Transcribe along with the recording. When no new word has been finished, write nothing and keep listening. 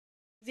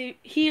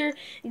Here,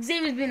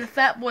 Xavier's being a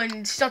fat boy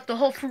and stuck the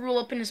whole fruit roll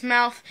up in his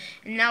mouth.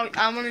 And now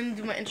I wanted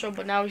to do my intro,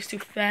 but now he's too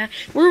fat.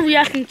 We're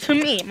reacting to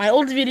me, my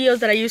old videos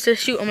that I used to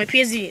shoot on my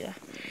PSV.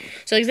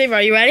 So Xavier,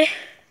 are you ready?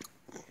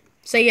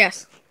 Say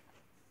yes.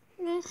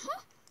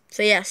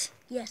 Say yes.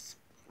 Yes.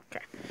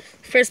 Okay.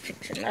 First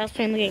picture. Now I was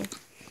playing the game.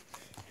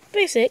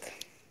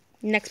 Basic.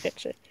 Next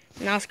picture.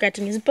 Now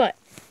scratching his butt.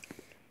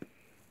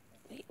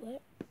 Wait,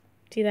 what?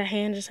 See that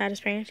hand just had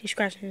his pants? He's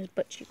scratching his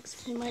butt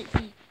cheeks. He might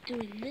be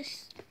doing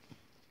this.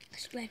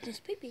 Scratch his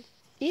pee-pee.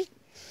 Yeah.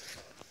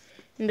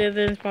 And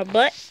there's my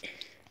butt.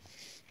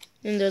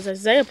 And there's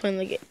Isaiah playing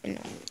the game. No,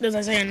 there's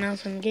Isaiah now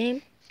playing the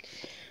game.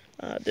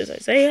 There's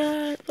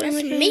Isaiah playing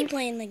the game. That's me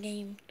playing the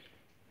game.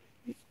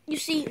 You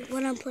see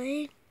what I'm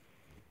playing?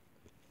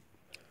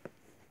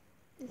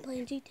 I'm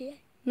playing GTA.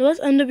 No, that's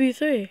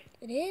NW3.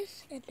 It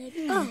is?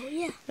 Oh,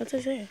 yeah. That's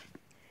Isaiah.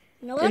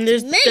 No,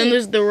 that's me. Then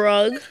there's the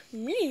rug.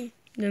 Me.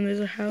 Then there's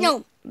a house.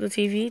 No. The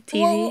TV.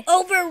 Well,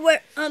 over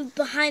where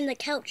behind the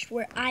couch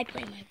where I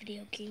play my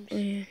video games.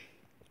 Yeah.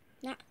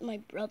 Not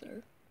my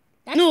brother.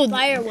 That's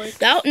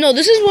fireworks. No,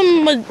 this is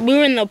when we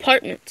were in the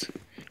apartment.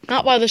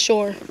 Not by the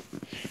shore.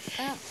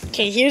 Oh.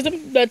 Okay, here's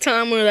the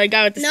time where that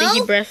guy with the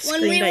stinky breath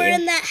screamed at you. When we were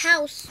in that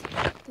house,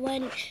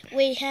 when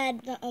we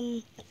had the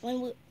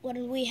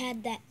when we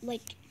had that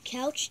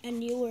couch,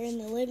 and you were in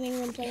the living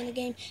room playing the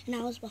game, and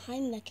I was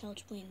behind the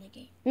couch playing the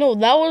game. No,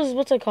 that was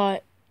what's it called?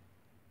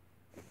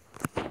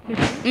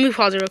 Let me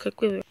pause it real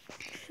quick. Wait.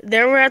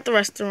 There we're at the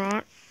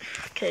restaurant.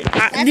 Okay.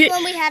 That's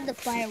when we had the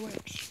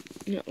fireworks.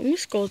 No, let me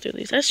scroll through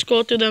these. I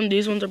scroll through them.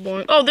 These ones are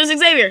boring. Oh, there's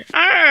Xavier.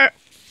 I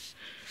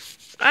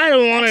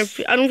don't want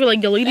to. I don't feel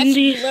like deleting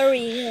these.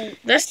 Blurry.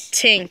 That's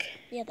Tink.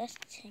 Yeah, that's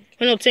Tink.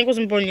 Oh, no, Tink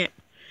wasn't born yet.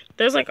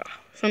 There's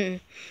something.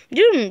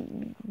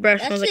 You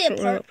breath smells like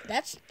part.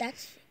 That's.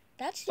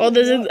 Oh,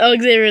 this is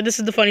Xavier. This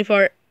is the funny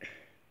part.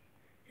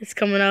 It's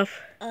coming up.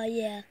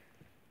 Yeah.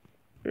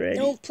 Ready.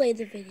 Don't play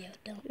the video.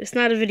 Don't. It's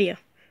not a video.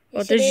 Yes,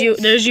 oh, there's you.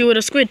 There's you with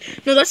a squid.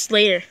 No, that's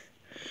later.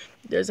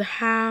 There's a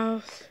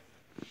house.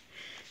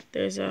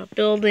 There's a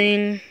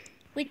building.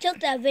 We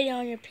took that video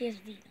on your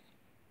PSV.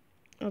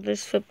 Oh,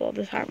 there's football.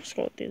 This how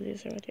scroll through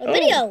these already. A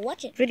video.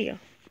 Watch it. Video.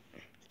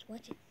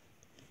 Watch it.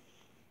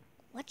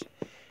 Watch it.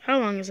 How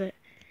long is it?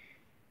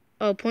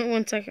 Oh,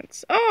 0.1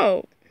 seconds.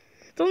 Oh,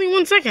 it's only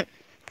 1 second.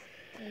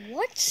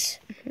 What?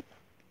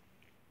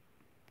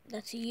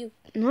 That's you.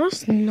 No,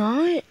 it's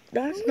not.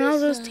 That's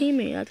Naldo's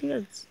teammate. I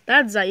think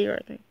that's Zaire,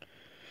 I think.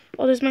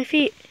 Oh, there's my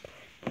feet.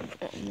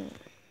 Oh, no.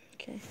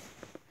 Okay.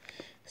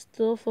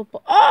 Still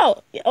football.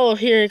 Oh,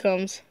 here it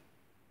comes.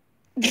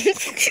 There's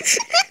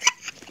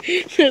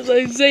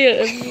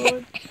Isaiah,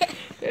 everyone.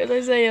 There's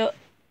Isaiah.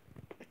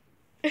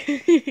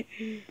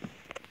 Xavier,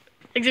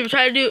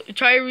 try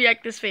to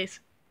react this face.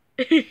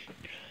 Wait,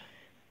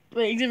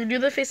 Xavier, do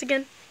the face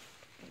again.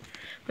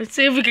 Let's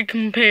see if we can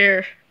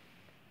compare.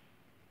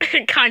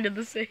 Kind of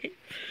the same.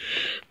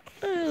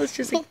 Let's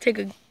just take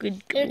a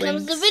good glimpse. Here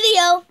comes the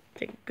video.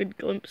 Take a good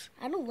glimpse.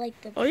 I don't like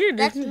the. Oh yeah,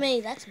 that's me.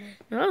 That's me.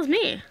 No, that was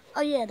me.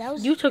 Oh yeah, that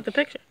was. You took the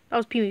picture. That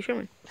was Pee Wee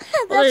Sherman.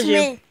 That's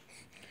me.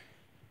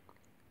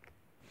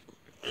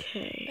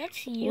 Okay.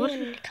 That's you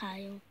and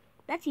Kyle.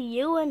 That's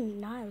you and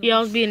Niall. Yeah,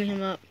 I was beating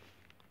him up.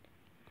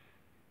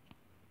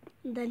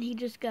 And then he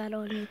just got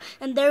on you,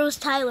 and there was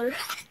Tyler.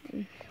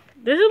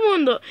 This is one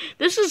of the.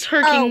 This is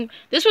Hurricane. Oh.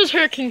 This was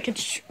Hurricane.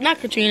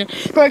 Not Katrina.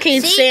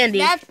 Hurricane Sandy.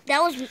 That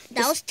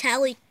was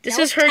Tally. This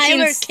is Hurricane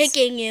Tyler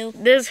kicking you.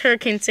 This is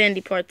Hurricane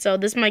Sandy part, so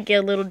this might get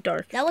a little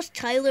dark. That was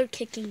Tyler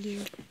kicking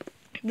you.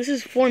 This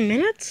is 4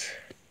 minutes.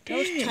 That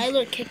was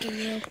Tyler kicking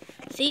you.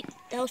 See,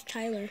 that was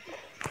Tyler.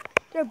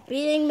 They're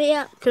beating me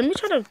up. Let me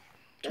try to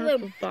turn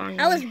up the volume.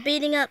 I was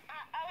beating up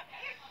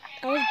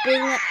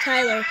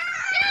Tyler.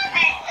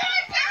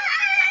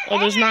 Oh,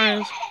 there's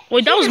Niles.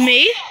 Wait, that was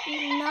me?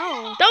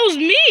 No. That was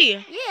me.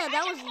 Yeah,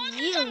 that was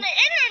you. On the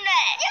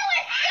internet.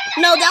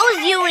 No, that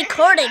was you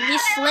recording.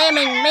 He's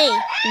slamming me.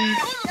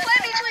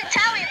 Between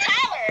Tally and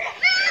Tyler.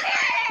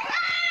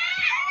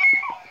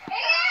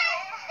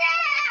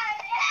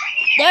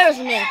 There's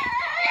me.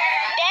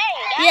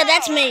 Yeah,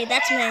 that's me.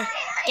 That's me.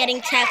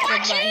 Getting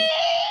tackled by him.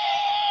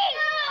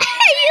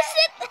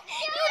 You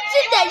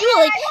did that. You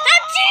were like,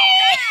 Achoo!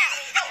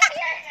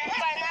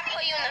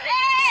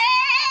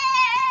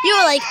 You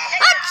were like, Achoo!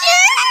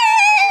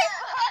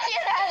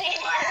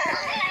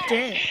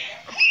 Dang.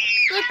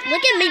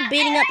 Look at me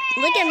beating up.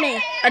 Look at me.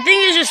 I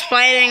think it's just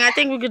fighting. I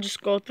think we could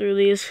just go through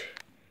these.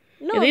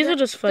 No, yeah, these are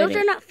just fighting. Those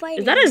are not fighting.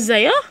 Is that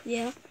Isaiah?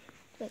 Yeah.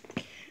 Look.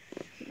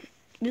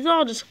 These are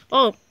all just.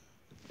 Oh,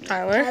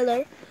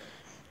 Tyler.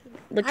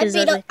 Look at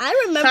Isaiah. I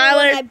remember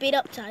when I beat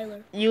up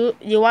Tyler. You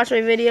watch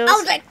my videos? I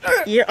was like,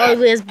 you're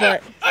ugly as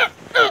butt.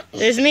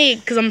 There's me,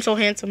 because I'm so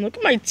handsome. Look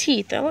at my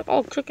teeth. They look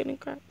all crooked and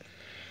crap.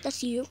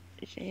 That's you.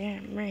 Yeah,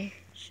 me.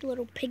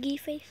 Little piggy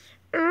face.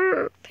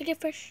 Piggy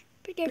fish.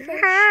 Piggy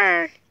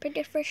fish.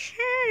 Piggy fish.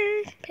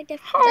 Piggy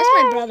fish. That's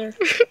my brother.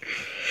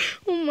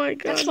 Oh my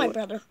god. That's my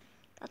brother.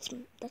 That's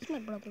my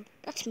brother.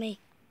 That's me.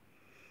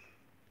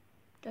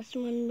 That's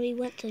when we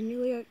went to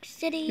New York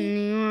City.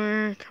 New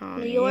York. Oh,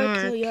 New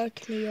York, New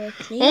York, New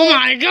York, New York. Oh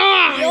my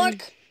God! New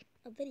York.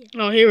 A video.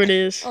 Oh, here it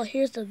is. Oh,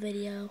 here's the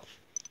video.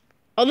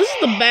 Oh, this is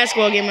the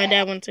basketball game my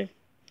dad went to.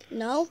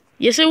 No?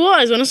 Yes, it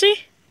was. Want to see?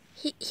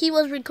 He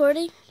was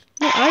recording?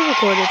 Yeah, I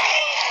recorded.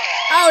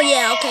 Oh,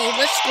 yeah, okay.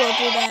 Let's scroll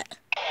through that.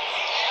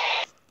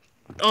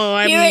 Oh,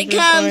 Here it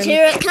comes,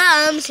 here it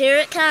comes, here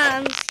it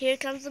comes. Here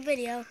comes the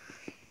video.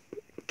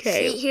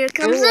 Okay. See, here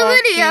comes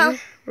the video.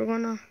 We're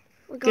going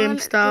We're going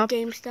GameStop. to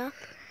GameStop.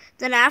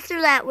 Then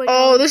after that, we're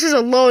Oh, going... this is a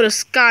load of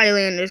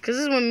Skylanders. Because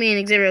this is when me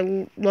and Xavier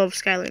love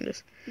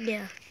Skylanders.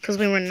 Yeah. Because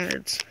we were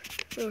nerds.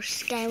 We were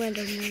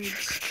Skylander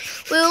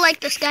nerds. We were like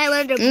the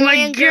Skylander boy Oh my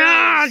and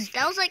God! girls.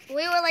 That was like, we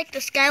were like the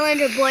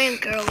Skylander boy and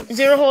girls.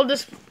 Xavier, hold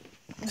this.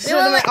 We were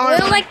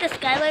like the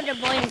Skylander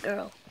boy and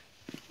girl.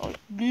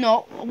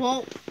 No.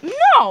 Well,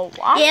 no.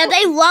 Yeah,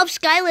 they love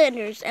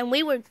Skylanders, and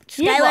we were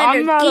Skylander Yeah, but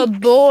I'm not a geeks.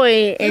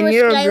 boy, and We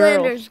you're were a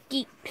girl. Skylanders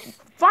geeks.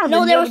 Fine, No,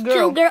 then there you're was a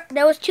girl.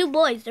 There was two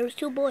boys. There was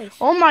two boys.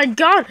 Oh my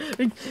God!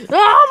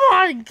 Oh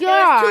my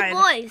God! There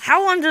was two boys.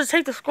 How long does it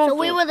take to scroll? So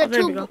we through? were the Oh,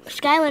 there we two go.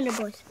 Skylander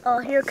boys. Oh,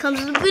 here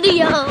comes the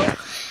video.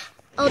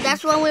 Oh,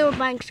 that's when we were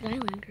buying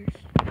Skylanders.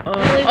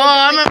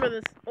 I remember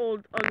this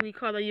old ugly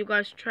car that you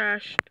guys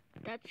trashed.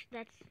 That's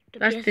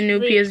the new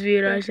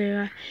PSV that I say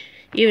that.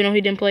 Even though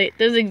he didn't play it.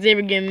 There's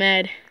Xavier getting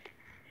mad.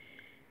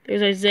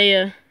 There's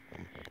Isaiah.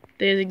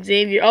 There's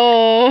Xavier.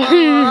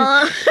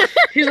 Oh.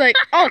 He's like,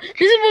 oh,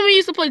 this is when we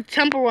used to play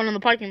Temple Run in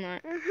the parking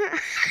lot. Oh,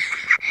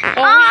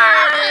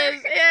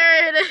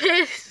 here it is. Here it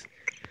is.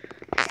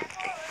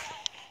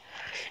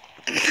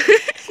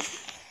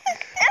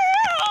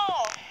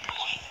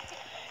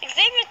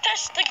 Xavier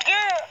touched the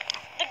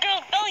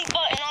girl's belly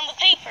button on the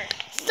paper.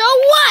 So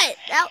what?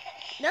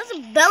 That's a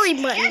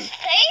belly button. Just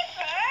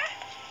paper?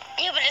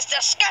 Yeah, but it's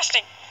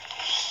disgusting.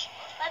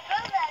 My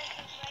brother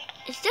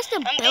It's just a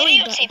I'm belly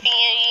button.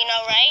 videotaping you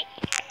know, right?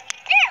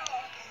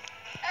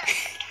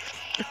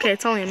 Okay,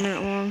 it's only a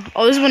minute long.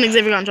 Oh, this is when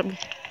Xavier got in trouble. Ooh,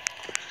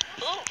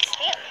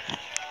 damn.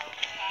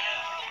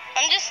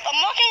 I'm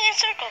walking in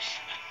circles.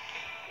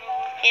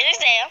 Here's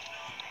Isaiah.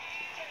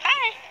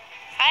 Hi.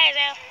 Hi,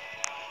 Isaiah.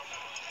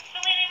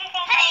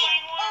 Hey,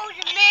 old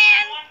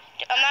man.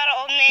 I'm not an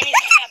old man, he's a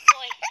fat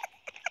boy.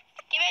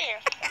 Get back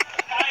here.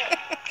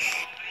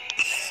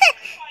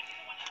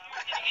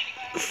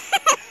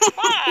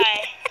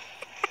 Why?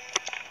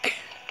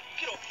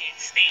 Get over here and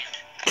stand.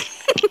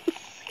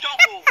 Don't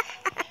move.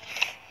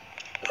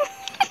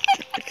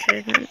 Okay,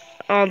 then.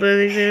 Oh,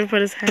 the Xavier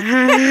put his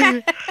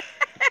hand.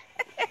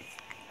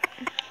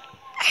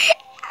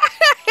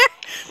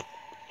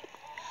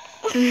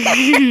 You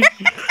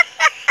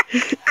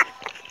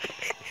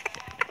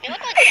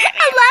look like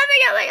Batman. I'm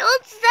laughing at my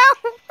own self.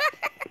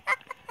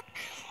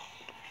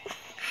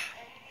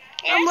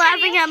 I'm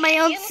laughing at my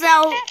own You look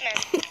self. like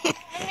Batman.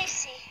 Let me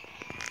see.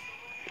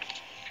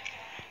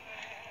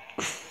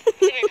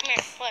 Xavier, come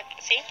here. Look,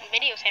 see? The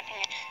video's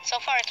happening. So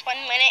far, it's 1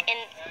 minute and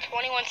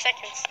 21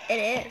 seconds.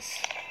 It is.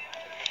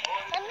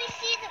 Let me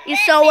see the You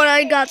saw when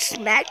I got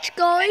smacked,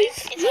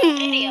 guys? It's a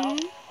video. I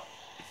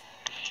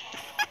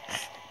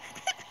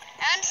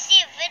want to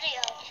see a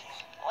video.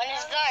 When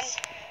it's done.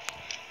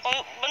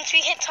 Once we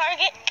hit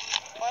target,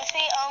 once we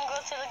go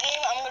to the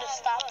game, I'm gonna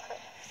stop it.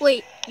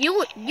 Wait, you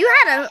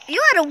had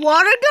a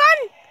water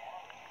gun?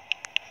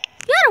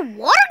 You had a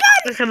water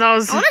gun? Okay, that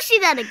was. I want to see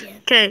that again.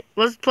 Okay,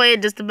 let's play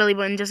it just the belly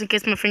button, just in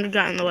case my finger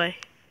got in the way.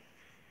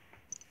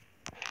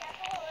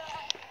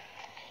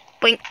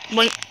 Boink,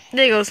 boink.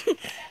 There it goes.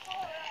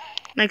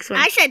 Next one.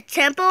 I said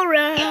Temple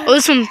Run. Oh,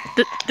 this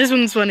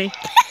one's funny.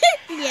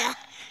 Yeah.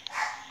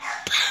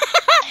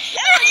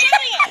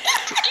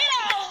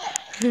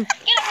 Get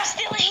out,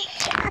 Steely.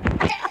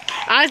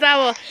 I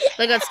thought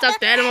I got stuck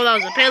the animal that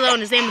was a pillow,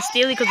 and his name was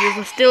Steely because it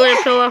was a Steely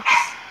pillow.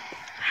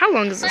 How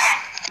long is this?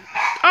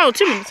 Oh,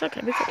 2 minutes. Okay,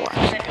 we could watch.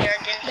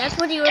 That's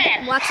when you were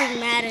watching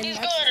Madden. He's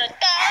That's- gonna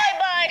die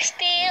by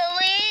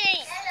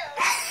Steely.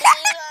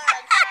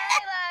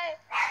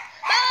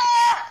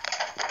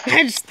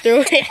 I just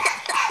threw it.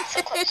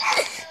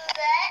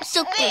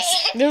 So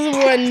close. This is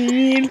when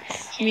me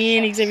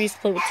and Xavier used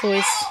to play with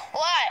toys.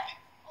 What?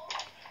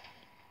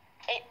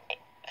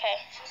 Okay.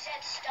 She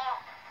said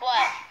stop.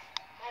 What?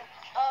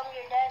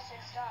 Your dad said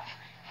stop.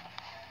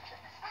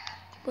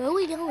 Where are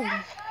we going?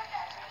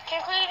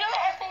 Can we do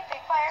it?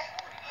 Big fire.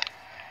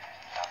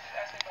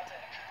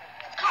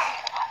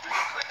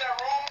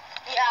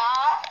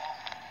 Yeah.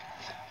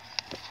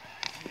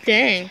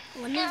 Dang.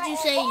 When did you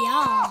say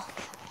y'all?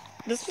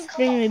 This is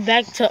bringing me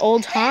back to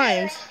old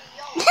times.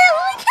 Look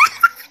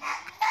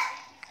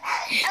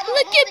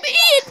at me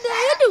in the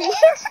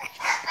underwear.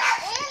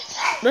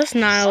 That's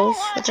Niles.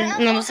 I think.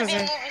 No, this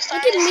isn't.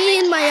 Look at me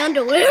in my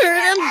underwear.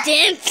 I'm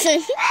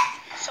dancing.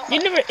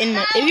 You're never in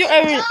my. If you're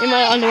ever in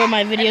my underwear,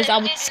 my videos, I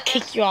would just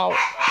kick you out.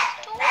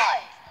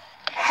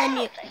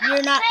 And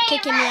you're not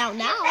kicking me out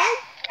now.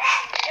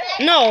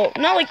 No,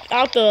 not like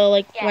out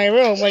the my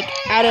room, like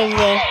out of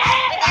the.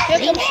 Here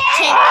comes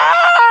Tank.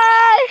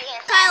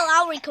 Kyle,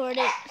 I'll record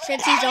it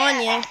since he's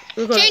on you.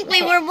 Record.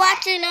 we're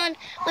watching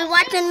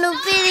the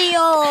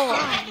video.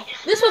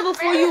 This was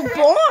before you were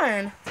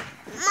born.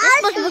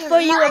 This was before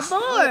you were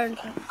born.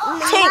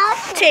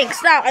 Tank,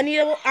 stop. I need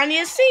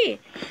to see.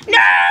 No,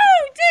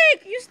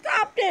 Tank, you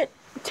stopped it.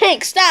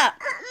 Tank, stop.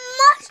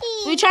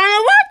 We're trying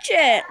to watch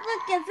it.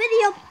 Look, the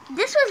video.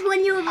 This was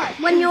when you were. This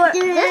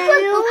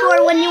was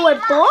before when you were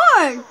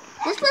born.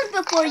 This was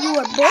before you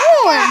were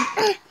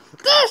born.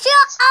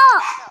 Shut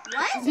up.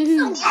 Why is it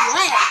so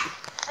wet?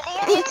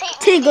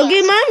 Tank, go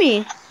get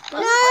mommy. No.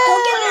 Go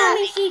get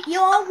mommy.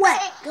 You're all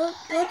wet. Go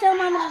tell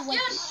mama to wet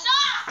you.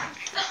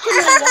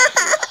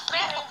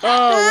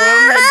 Oh, what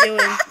am I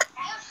doing?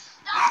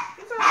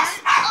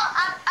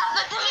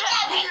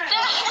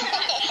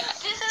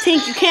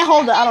 Tank, you can't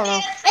hold it. I don't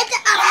know.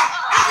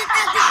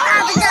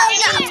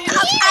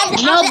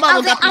 No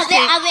bubble guppies,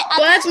 Tank.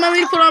 Go ask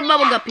mommy to put on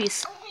bubble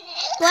guppies.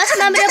 Ask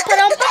mommy to put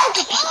on bubble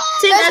guppies.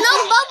 Tank, There's no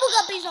bubble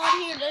guppies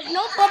on here. There's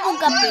no bubble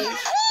guppies.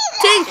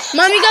 Tank,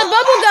 mommy got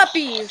bubble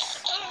guppies.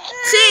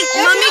 Tank,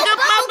 mommy got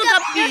bubble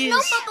There's guppies.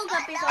 no bubble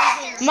guppies on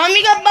here.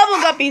 Mommy got bubble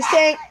guppies,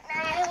 Tank.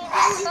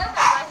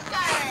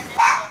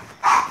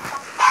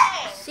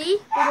 See?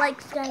 We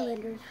like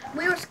Skylanders.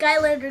 We were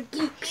Skylander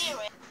geeks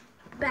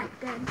back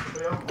then.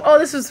 Oh,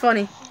 this was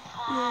funny.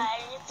 Yeah.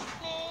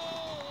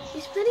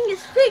 He's spinning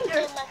his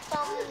finger.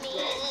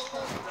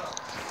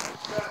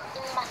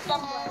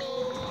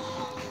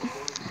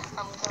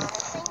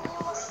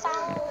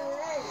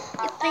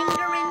 Your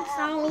fingering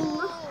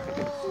song.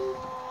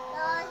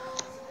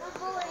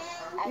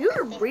 You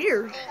were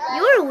weird.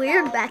 You were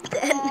weird back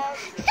then.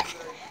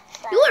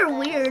 You were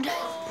weird.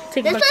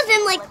 Take This my- was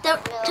in like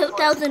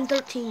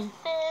 2013.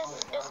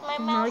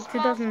 No, like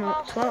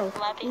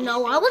 2012.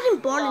 No, I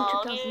wasn't born in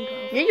 2012.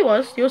 Yeah, you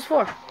was. You was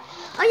 4.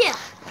 Oh yeah,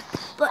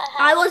 but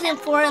I wasn't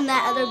 4 in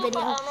that other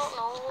video.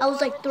 I was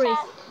like 3.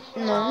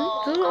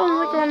 No, this was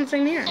only like around the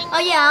same year. Oh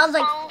yeah, I was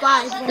like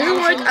 5. when This I is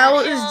was like in I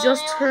was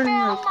just turning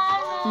like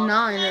 9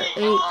 or 8.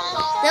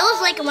 That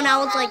was like when I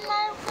was like.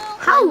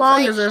 How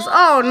long is this?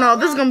 Oh no,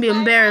 this is gonna be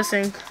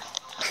embarrassing.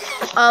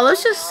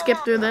 Let's just skip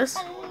through this.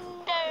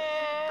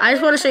 I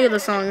just want to show you the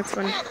song. It's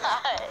funny.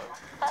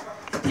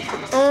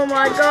 Oh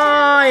my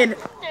god!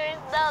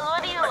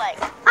 What do you like?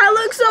 I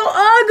look so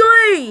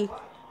ugly.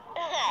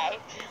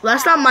 Well,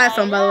 that's not my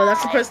phone, by the way.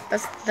 That's the person.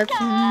 That's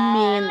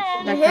me and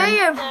that guy.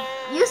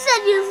 You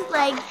said you was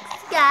like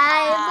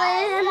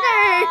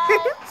Skylander.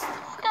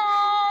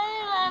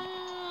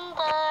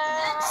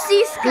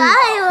 See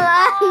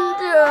Skylander.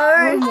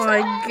 Oh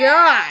my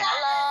god! I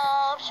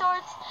love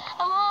shorts.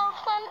 I love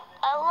fun.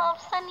 I love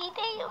sunny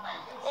days.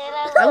 And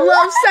I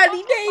love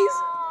sunny days.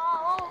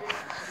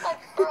 my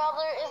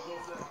brother is in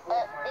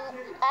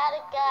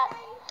attic at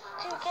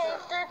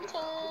 2K13.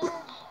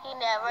 He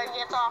never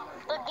gets off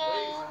the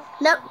game.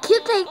 No,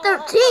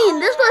 QT13.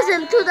 This was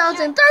in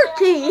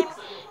 2013. He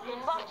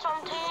watch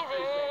on TV.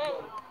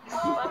 I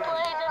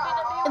play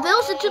WWE. If it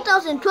was in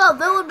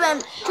 2012, it would have been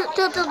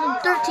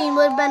 2013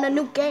 would have been a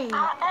new game. Hey,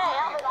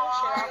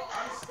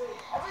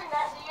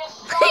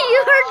 I'm You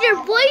heard your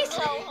voice.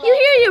 You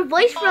hear your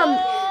voice from.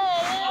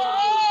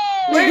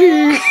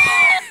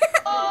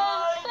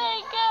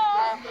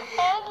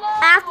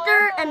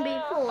 After and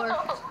before.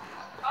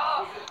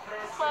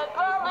 My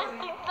brother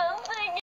thinks that